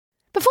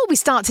we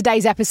start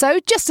today's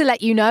episode, just to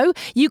let you know,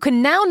 you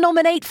can now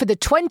nominate for the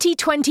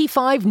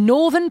 2025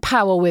 Northern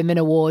Power Women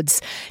Awards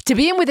to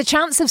be in with a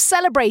chance of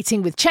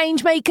celebrating with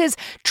changemakers,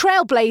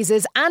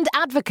 trailblazers and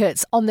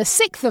advocates on the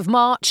 6th of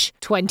March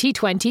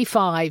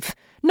 2025.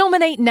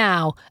 Nominate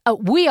now at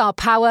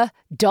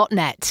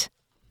wearepower.net.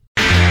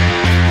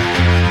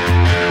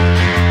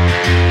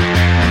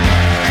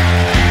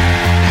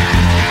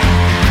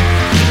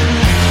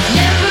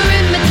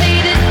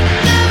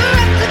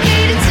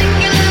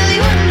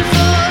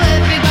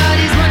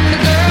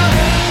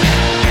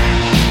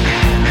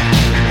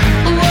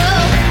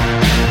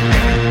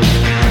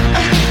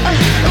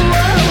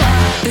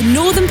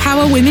 Northern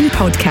Power Women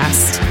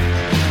Podcast.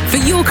 For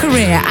your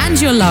career and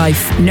your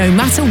life, no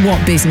matter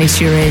what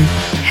business you're in.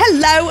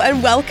 Hello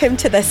and welcome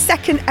to the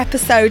second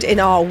episode in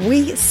our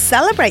We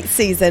Celebrate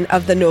season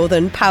of the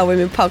Northern Power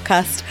Women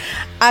Podcast.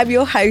 I'm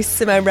your host,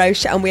 Simone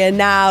Roche, and we are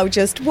now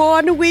just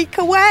 1 week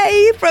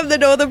away from the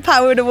Northern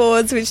Power Women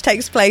Awards, which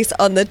takes place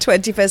on the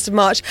 21st of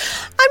March.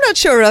 I'm not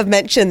sure I've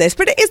mentioned this,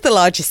 but it is the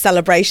largest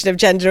celebration of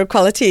gender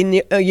equality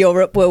in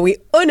Europe, where we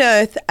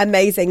unearth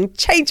amazing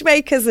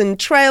changemakers and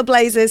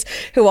trailblazers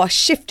who are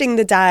shifting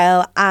the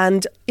dial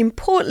and,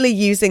 importantly,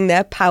 using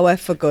their power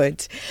for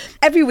good.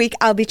 Every week,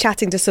 I'll be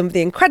chatting to some of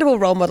the incredible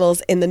role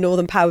models in the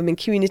Northern Power Women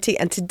community,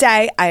 and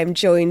today I am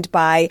joined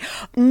by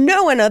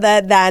no one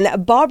other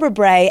than Barbara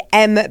Bray,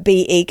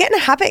 MBE, getting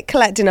a habit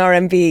collecting our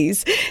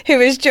MBEs, who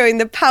has joined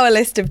the Power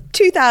List of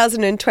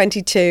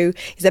 2022.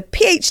 He's a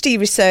PhD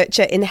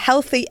researcher in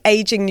healthy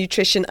aging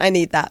nutrition. I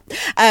need that.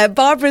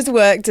 Barbara's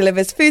work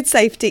delivers food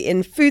safety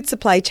in food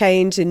supply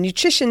chains and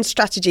nutrition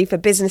strategy for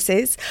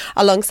businesses,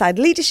 alongside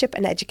leadership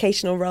and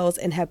educational roles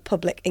in her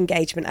public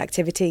engagement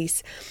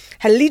activities.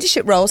 Her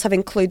leadership roles have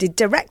included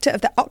Director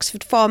of the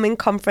Oxford Farming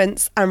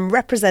Conference and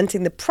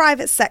representing the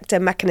private sector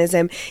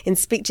mechanism in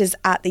speeches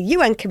at the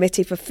UN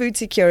Committee for Food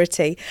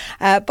Security.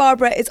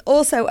 Barbara is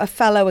also a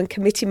fellow and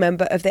committee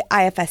member of the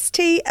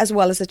IFST, as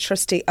well as a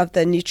trustee of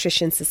the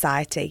Nutrition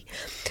Society.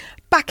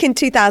 Back in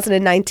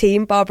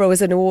 2019, Barbara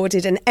was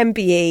awarded an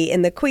MBE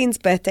in the Queen's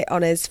Birthday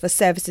Honours for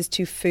services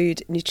to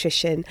food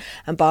nutrition.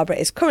 And Barbara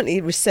is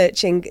currently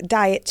researching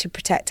Diet to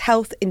Protect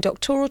Health in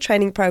doctoral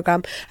training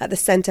programme at the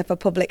Centre for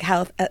Public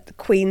Health at the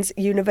Queen's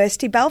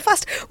University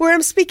Belfast, where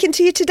I'm speaking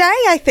to you today,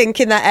 I think,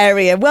 in that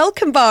area.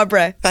 Welcome,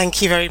 Barbara.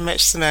 Thank you very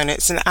much, Simone.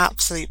 It's an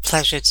absolute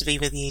pleasure to be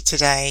with you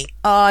today.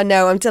 Oh,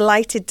 no, I'm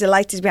delighted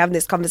to be having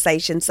this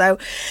conversation. So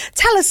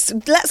tell us,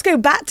 let's go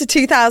back to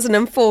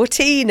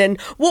 2014 and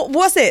what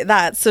was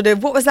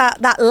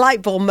that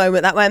light bulb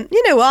moment that went,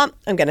 you know what,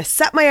 I'm going to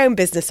set my own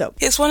business up?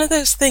 It's one of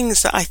those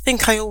things that I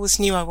think I always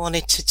knew I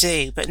wanted to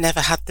do, but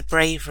never had the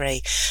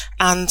bravery.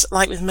 And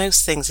like with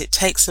most things, it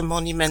takes a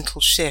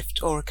monumental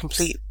shift or a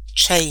complete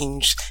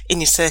change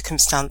in your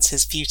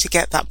circumstances for you to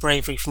get that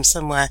bravery from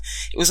somewhere.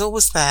 It was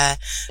always there,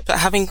 but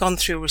having gone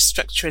through a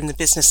restructure in the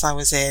business I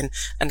was in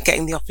and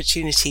getting the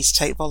opportunity to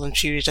take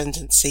voluntary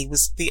redundancy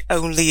was the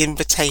only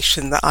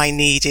invitation that I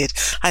needed.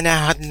 I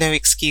now had no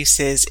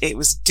excuses. It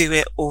was do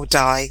it or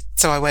die.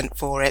 So I went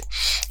for it,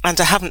 and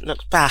I haven't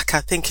looked back. I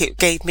think it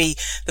gave me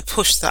the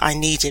push that I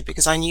needed,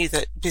 because I knew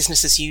that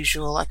business as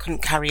usual, I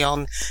couldn't carry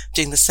on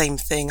doing the same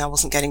thing. I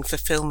wasn't getting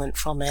fulfillment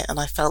from it, and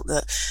I felt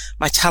that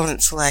my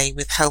talents lay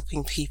with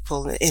helping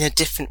people in a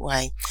different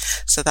way.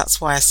 So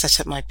that's why I set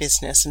up my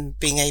business, and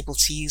being able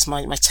to use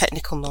my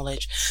technical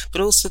knowledge,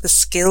 but also the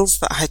skills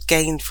that I had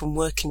gained from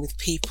working with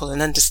people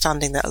and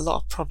understanding that a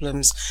lot of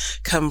problems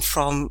come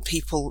from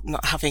people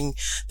not having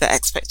their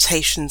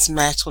expectations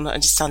met or not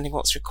understanding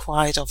what's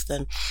required of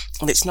them.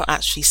 And it's not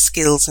actually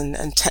skills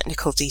and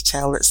technical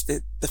detail that's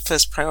the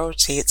first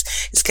priority.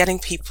 It's getting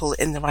people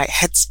in the right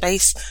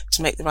headspace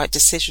to make the right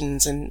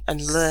decisions and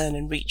learn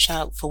and reach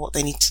out for what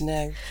they need to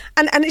know.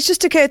 And it's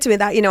just occurred to me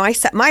that, you know, I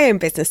set my own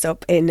business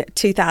up in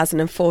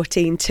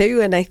 2014 too.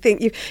 And I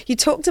think you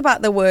talked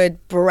about the word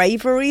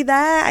bravery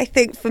there. I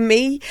think for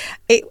me,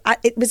 it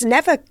was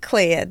never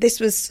clear. This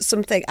was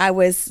something I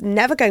was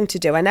never going to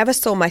do. I never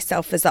saw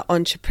myself as an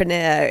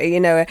entrepreneur.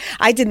 You know,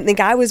 I didn't think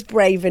I was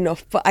brave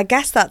enough, but I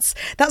guess that's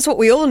what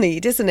we all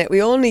need, isn't it? We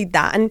all need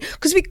that. And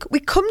because we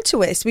come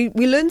to it, we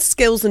learn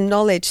skills and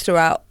knowledge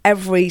throughout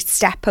every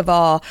step of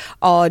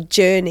our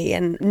journey,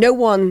 and no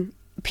one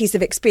piece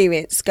of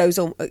experience goes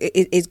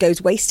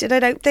wasted, I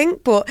don't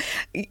think, but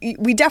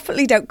we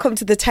definitely don't come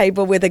to the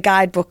table with a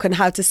guidebook on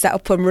how to set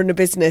up and run a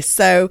business.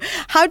 So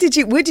where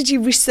did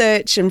you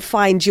research and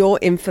find your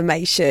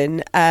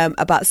information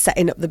about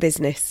setting up the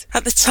business?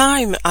 At the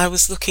time I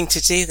was looking to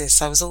do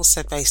this, I was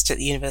also based at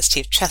the University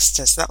of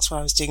Chester, so that's where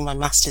I was doing my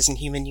Masters in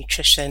Human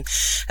Nutrition,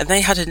 and they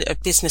had a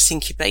business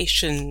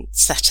incubation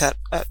set up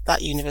at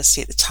that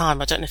university at the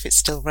time. I don't know if it's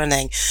still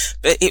running,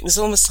 but it was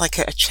almost like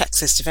a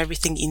checklist of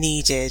everything you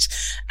needed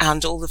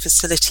and all the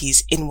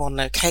facilities in one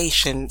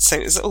location. So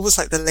it was almost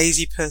like the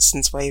lazy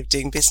person's way of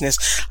doing business.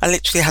 I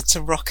literally had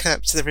to rock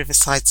up to the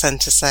Riverside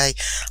Centre, say,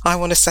 I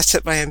want to set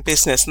up my own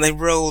business. And they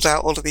rolled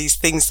out all of these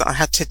things that I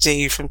had to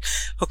do, from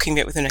hooking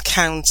me up with an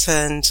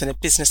accountant and a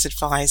business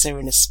advisor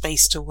and a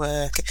space to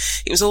work.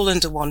 It was all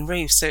under one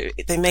roof. So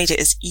they made it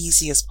as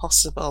easy as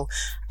possible.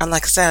 And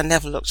like I say, I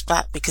never looked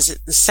back because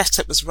the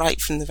setup was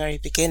right from the very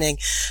beginning.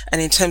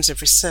 And in terms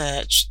of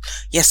research,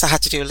 yes, I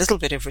had to do a little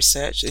bit of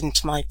research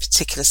into my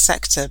particular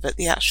sector, but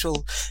the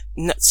actual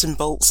nuts and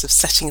bolts of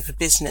setting up a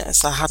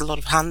business, I had a lot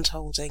of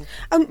hand-holding.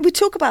 We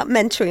talk about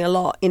mentoring a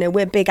lot. You know,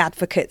 we're big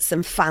advocates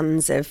and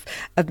fans of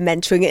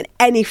mentoring in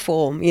any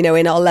form. You know,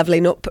 in our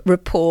Levelling Up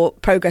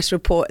progress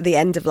report at the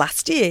end of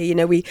last year, you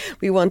know, we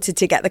wanted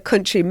to get the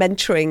country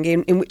mentoring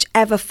in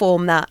whichever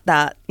form that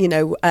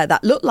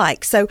looked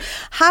like. So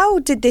how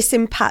did this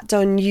impact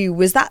on you?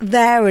 Was that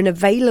there and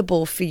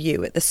available for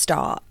you at the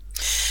start?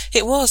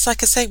 It was,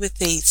 like I say, with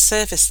the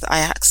service that I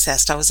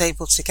accessed, I was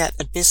able to get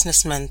a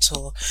business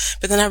mentor.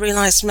 But then I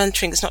realised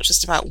mentoring is not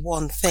just about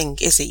one thing,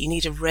 is it? You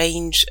need a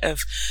range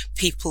of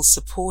people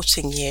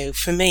supporting you.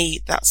 For me,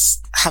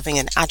 that's having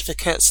an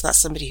advocate, so that's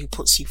somebody who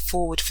puts you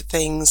forward for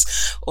things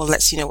or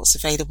lets you know what's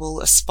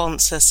available, a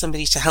sponsor,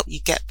 somebody to help you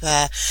get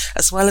there,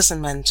 as well as a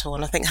mentor.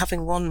 And I think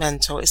having one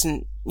mentor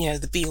isn't,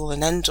 the be all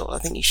and end all. I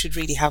think you should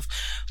really have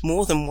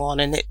more than one.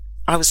 And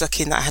I was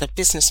lucky in that I had a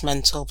business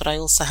mentor, but I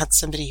also had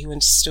somebody who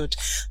understood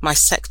my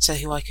sector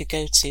who I could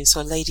go to.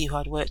 So a lady who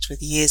I'd worked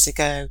with years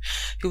ago,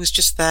 who was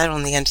just there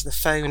on the end of the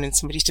phone and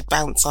somebody to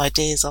bounce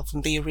ideas off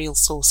and be a real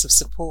source of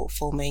support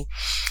for me.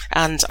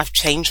 And I've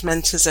changed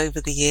mentors over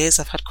the years.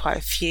 I've had quite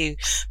a few,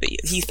 but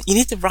you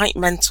need the right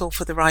mentor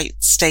for the right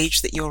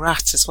stage that you're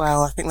at as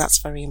well. I think that's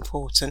very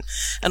important.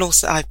 And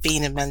also I've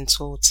been a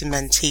mentor to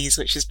mentees,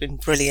 which has been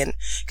brilliant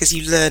because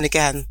you learn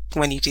again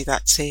when you do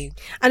that too.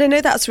 And I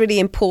know that's really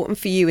important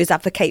for you, is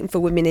advocating for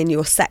women in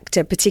your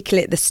sector,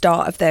 particularly at the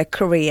start of their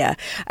career.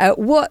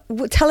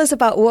 Tell us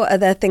about what are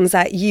the things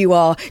that you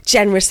are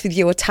generous with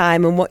your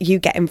time and what you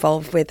get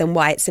involved with and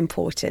why it's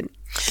important.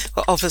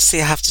 Well,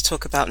 obviously I have to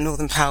talk about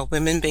Northern Power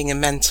Women, being a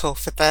mentor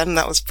for them.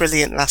 That was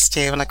brilliant last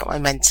year when I got my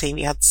mentee.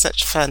 We had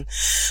such fun.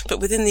 But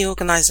within the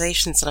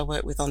organisations that I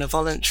work with on a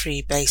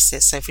voluntary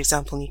basis, so for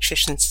example,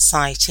 Nutrition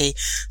Society,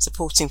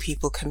 supporting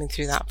people coming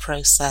through that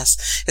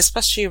process,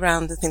 especially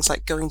around the things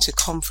like going to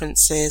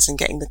conferences and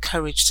getting the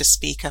courage to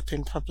speak up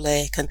in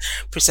public and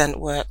present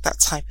work, that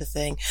type of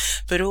thing.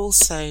 But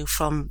also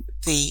from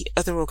the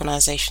other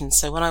organisations.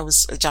 So when I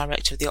was a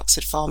director of the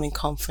Oxford Farming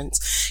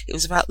Conference, it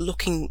was about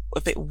looking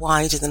a bit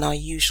wider than our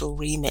usual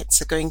remit.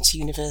 So going to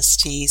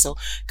universities or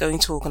going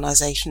to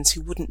organisations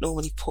who wouldn't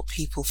normally put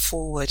people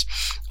forward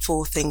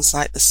for things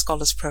like the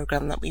Scholars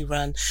Programme that we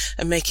run,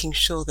 and making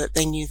sure that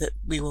they knew that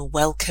we were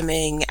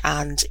welcoming,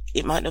 and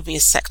it might not be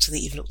a sector that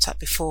you've looked at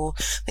before.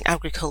 I think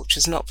agriculture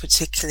is not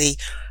particularly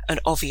an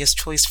obvious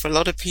choice for a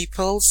lot of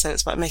people. So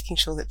it's about making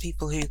sure that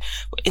people who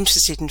were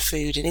interested in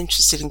food and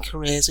interested in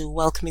careers, we were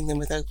welcoming them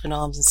with open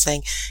arms and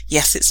saying,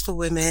 yes, it's for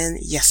women.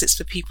 Yes, it's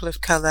for people of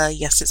colour.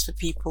 Yes, it's for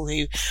people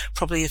who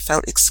probably have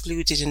felt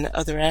excluded in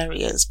other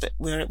areas, but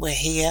we're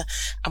here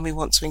and we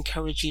want to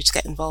encourage you to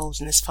get involved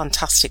in this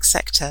fantastic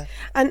sector.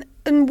 And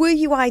were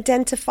you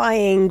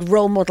identifying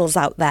role models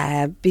out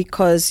there?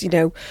 Because,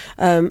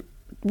 wouldn't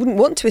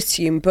want to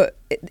assume, but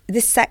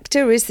is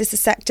this a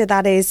sector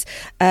that is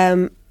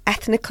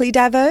ethnically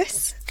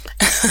diverse?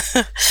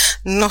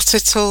 Not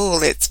at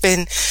all.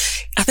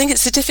 I think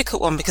it's a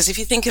difficult one, because if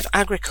you think of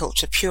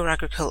agriculture, pure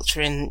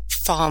agriculture in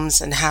farms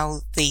and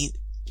how the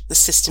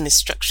system is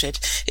structured,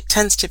 it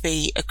tends to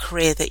be a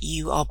career that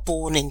you are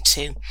born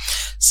into.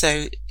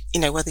 So,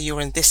 whether you're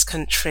in this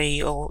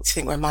country or if you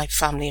think where my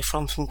family are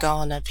from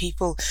Ghana,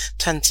 people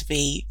tend to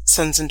be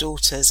sons and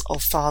daughters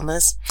of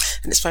farmers,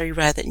 and it's very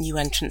rare that new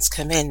entrants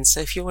come in. So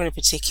if you're in a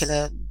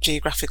particular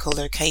geographical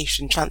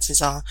location,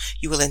 chances are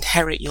you will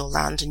inherit your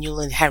land and you'll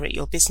inherit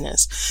your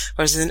business.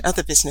 Whereas in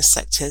other business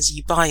sectors,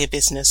 you buy a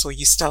business or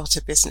you start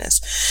a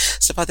business.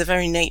 So by the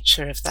very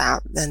nature of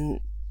that, then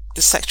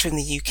the sector in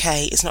the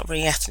UK is not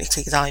very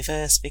ethnically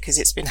diverse, because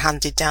it's been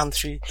handed down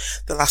through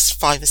the last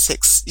 5 or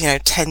 6,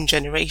 10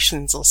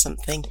 generations or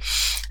something.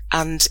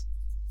 And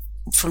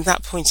from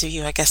that point of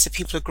view, I guess if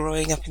people are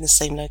growing up in the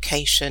same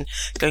location,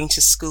 going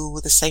to school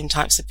with the same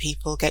types of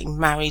people, getting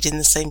married in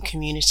the same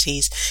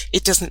communities,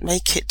 it doesn't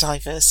make it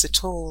diverse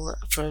at all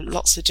for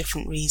lots of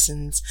different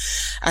reasons.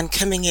 And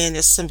coming in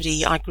as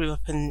somebody, I grew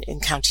up in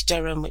County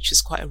Durham, which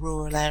is quite a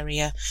rural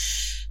area.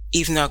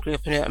 Even though I grew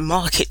up in a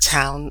market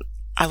town,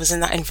 I was in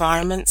that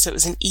environment, so it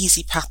was an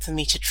easy path for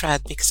me to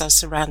tread because I was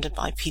surrounded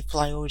by people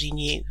I already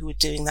knew who were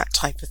doing that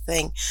type of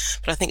thing.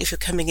 But I think if you're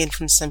coming in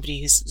from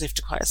somebody who's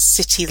lived quite a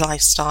city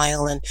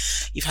lifestyle and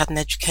you've had an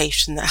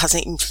education that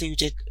hasn't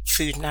included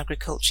food and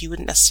agriculture, you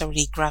wouldn't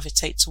necessarily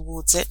gravitate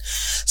towards it.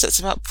 So it's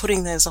about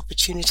putting those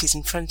opportunities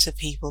in front of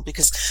people,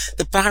 because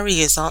the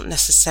barriers aren't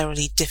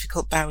necessarily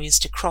difficult barriers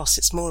to cross.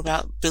 It's more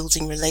about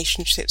building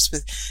relationships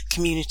with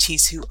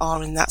communities who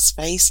are in that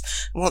space.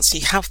 And once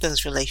you have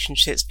those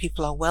relationships,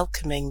 people are welcome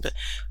welcoming. But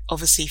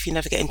obviously, if you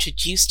never get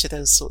introduced to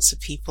those sorts of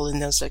people in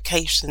those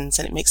locations,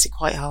 then it makes it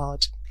quite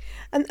hard.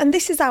 And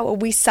this is our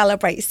We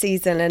Celebrate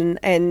season.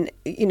 And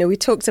you know, we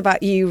talked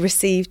about you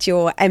received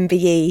your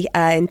MBE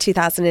in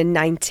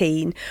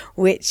 2019,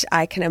 which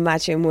I can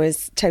imagine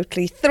was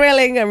totally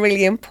thrilling and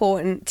really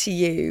important to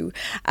you.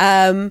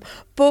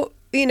 But,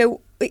 you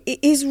know, it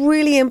is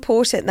really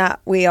important that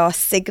we are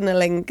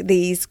signalling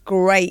these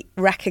great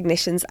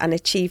recognitions and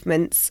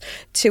achievements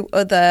to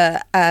other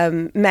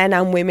men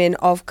and women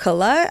of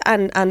colour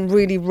and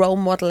really role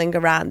modelling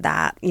around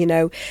that. You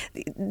know,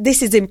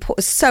 this is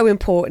so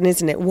important,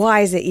 isn't it? Why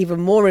is it even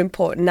more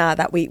important now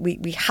that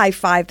we high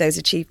five those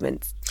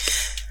achievements?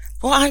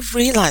 What I've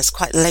realised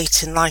quite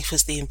late in life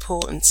was the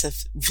importance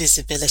of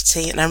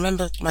visibility. And I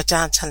remember my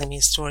dad telling me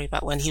a story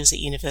about when he was at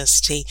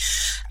university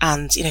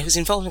and, you know, he was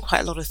involved in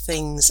quite a lot of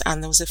things.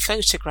 And there was a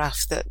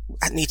photograph that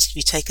needed to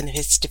be taken of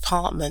his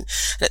department.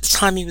 And at the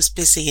time he was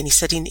busy and he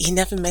said he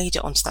never made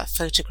it onto that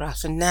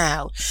photograph. And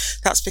now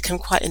that's become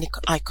quite an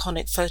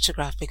iconic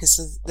photograph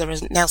because there are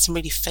now some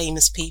really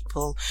famous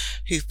people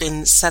who've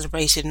been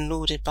celebrated and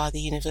lauded by the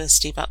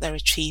university about their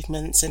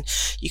achievements. And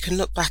you can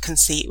look back and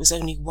see it was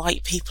only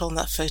white people on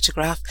that photograph.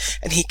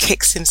 And he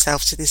kicks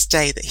himself to this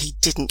day that he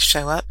didn't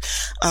show up.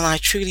 And I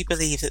truly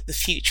believe that the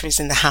future is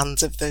in the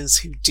hands of those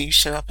who do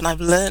show up. And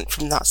I've learned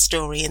from that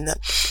story in that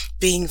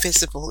being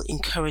visible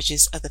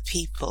encourages other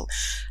people.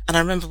 And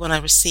I remember when I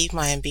received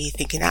my MBE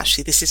thinking,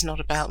 actually, this is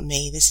not about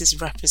me. This is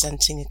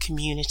representing a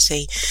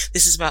community.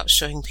 This is about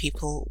showing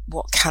people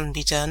what can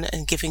be done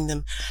and giving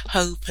them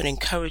hope and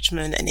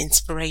encouragement and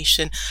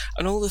inspiration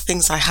and all the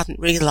things I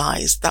hadn't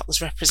realised that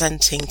was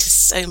representing to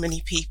so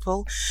many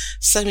people.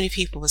 So many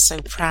people were so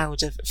proud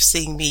of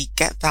seeing me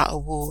get that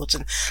award,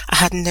 and I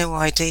had no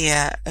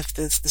idea of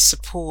the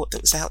support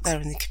that was out there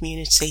in the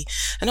community,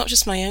 and not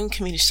just my own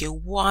community, a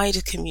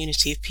wider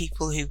community of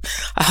people who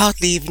I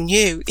hardly even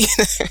knew. You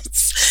know,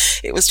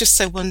 it was just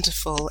so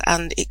wonderful,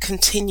 and it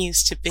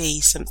continues to be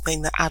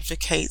something that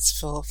advocates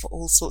for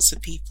all sorts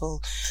of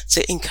people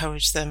to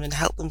encourage them and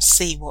help them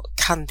see what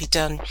can be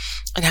done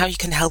and how you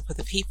can help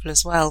other people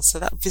as well. So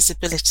that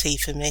visibility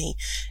for me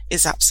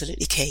is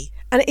absolutely key.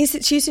 And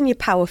it's using your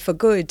power for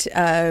good.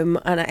 And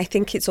I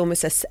think it's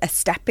almost a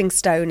stepping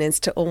stone as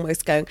to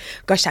almost going,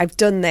 gosh, I've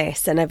done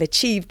this and I've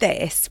achieved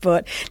this.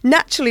 But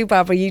naturally,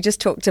 Barbara, you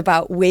just talked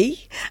about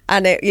we,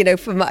 and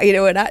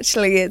and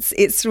actually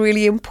it's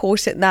really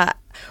important that,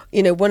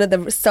 you know, one of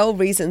the sole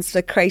reasons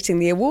for creating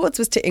the awards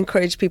was to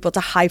encourage people to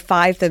high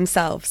five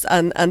themselves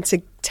and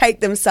to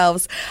take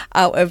themselves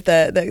out of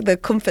the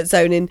comfort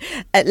zone. In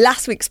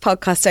last week's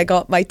podcast, I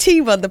got my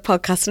team on the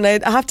podcast, and I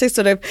have to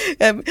sort of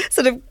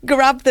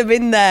grab them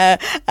in there,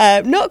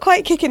 not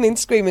quite kicking and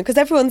screaming because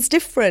everyone's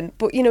different.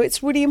 But you know,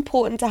 it's really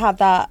important to have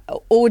that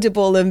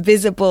audible and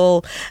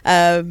visible,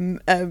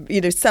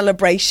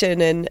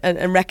 celebration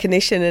and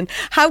recognition. And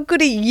how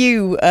good are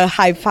you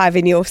high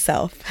fiving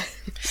yourself?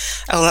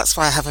 Oh, that's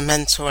why I have a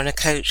mentor and a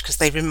coach, because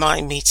they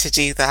remind me to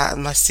do that,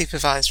 and my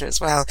supervisor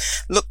as well.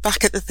 Look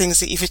back at the things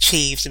that you've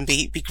achieved and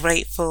be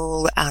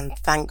grateful and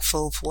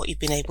thankful for what you've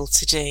been able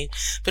to do,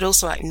 but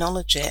also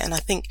acknowledge it. And I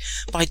think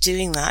by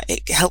doing that,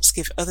 it helps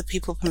give other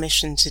people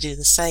permission to do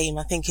the same.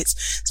 I think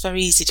it's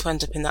very easy to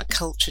end up in that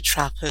culture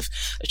trap of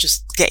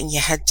just getting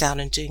your head down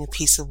and doing a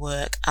piece of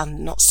work and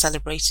not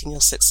celebrating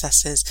your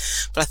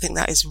successes. But I think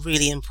that is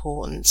really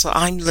important. So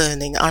I'm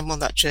on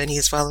that journey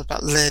as well,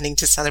 about learning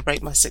to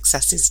celebrate my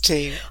successes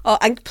too. Oh,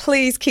 and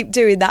please keep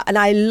doing that. And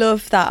I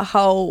love that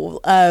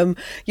whole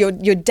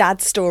your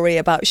dad's story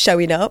about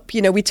showing up.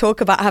 You know, we talk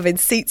about having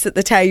seats at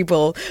the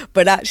table,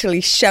 but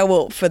actually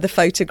show up for the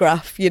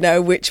photograph, you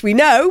know, which we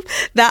know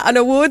that on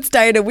awards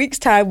day in a week's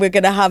time, we're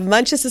going to have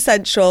Manchester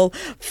Central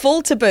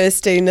full to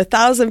bursting,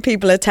 1,000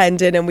 people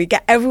attending, and we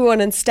get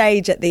everyone on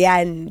stage at the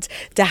end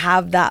to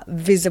have that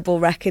visible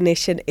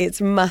recognition.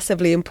 It's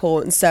massively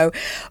important. So,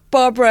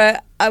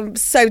 Barbara, I'm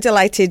so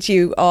delighted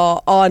you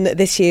are on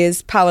this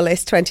year's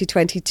Powerlist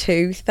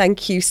 2022.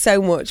 Thank you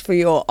so much for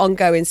your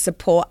ongoing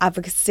support,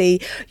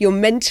 advocacy, your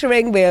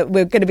mentoring.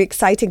 We're going to be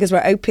exciting because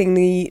we're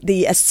opening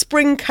the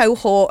spring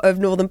cohort of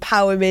Northern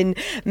Power Women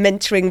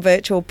mentoring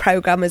virtual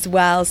program as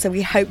well. So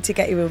we hope to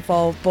get you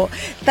involved. But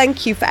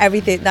thank you for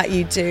everything that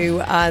you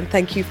do, and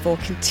thank you for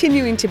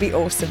continuing to be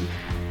awesome.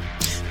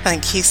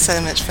 Thank you so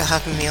much for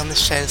having me on the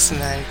show,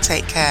 Simone.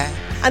 Take care.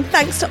 And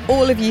thanks to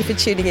all of you for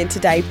tuning in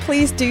today.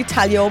 Please do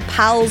tell your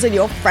pals and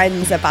your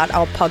friends about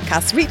our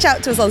podcast. Reach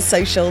out to us on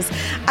socials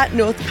at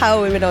North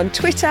Power Women on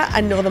Twitter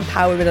and Northern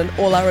Power Women on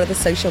all our other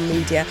social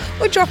media,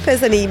 or drop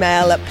us an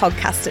email at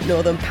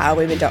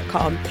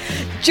podcast@northernpowerwomen.com.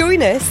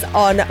 Join us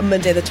on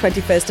Monday the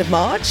 21st of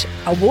March,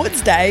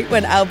 Awards Day,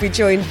 when I'll be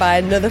joined by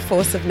another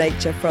force of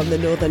nature from the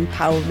Northern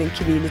Power Women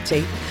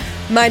community.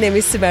 My name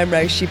is Simone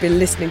Roche. You've been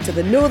listening to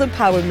the Northern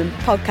Power Women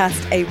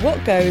podcast, a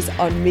What Goes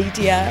On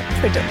Media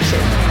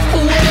production.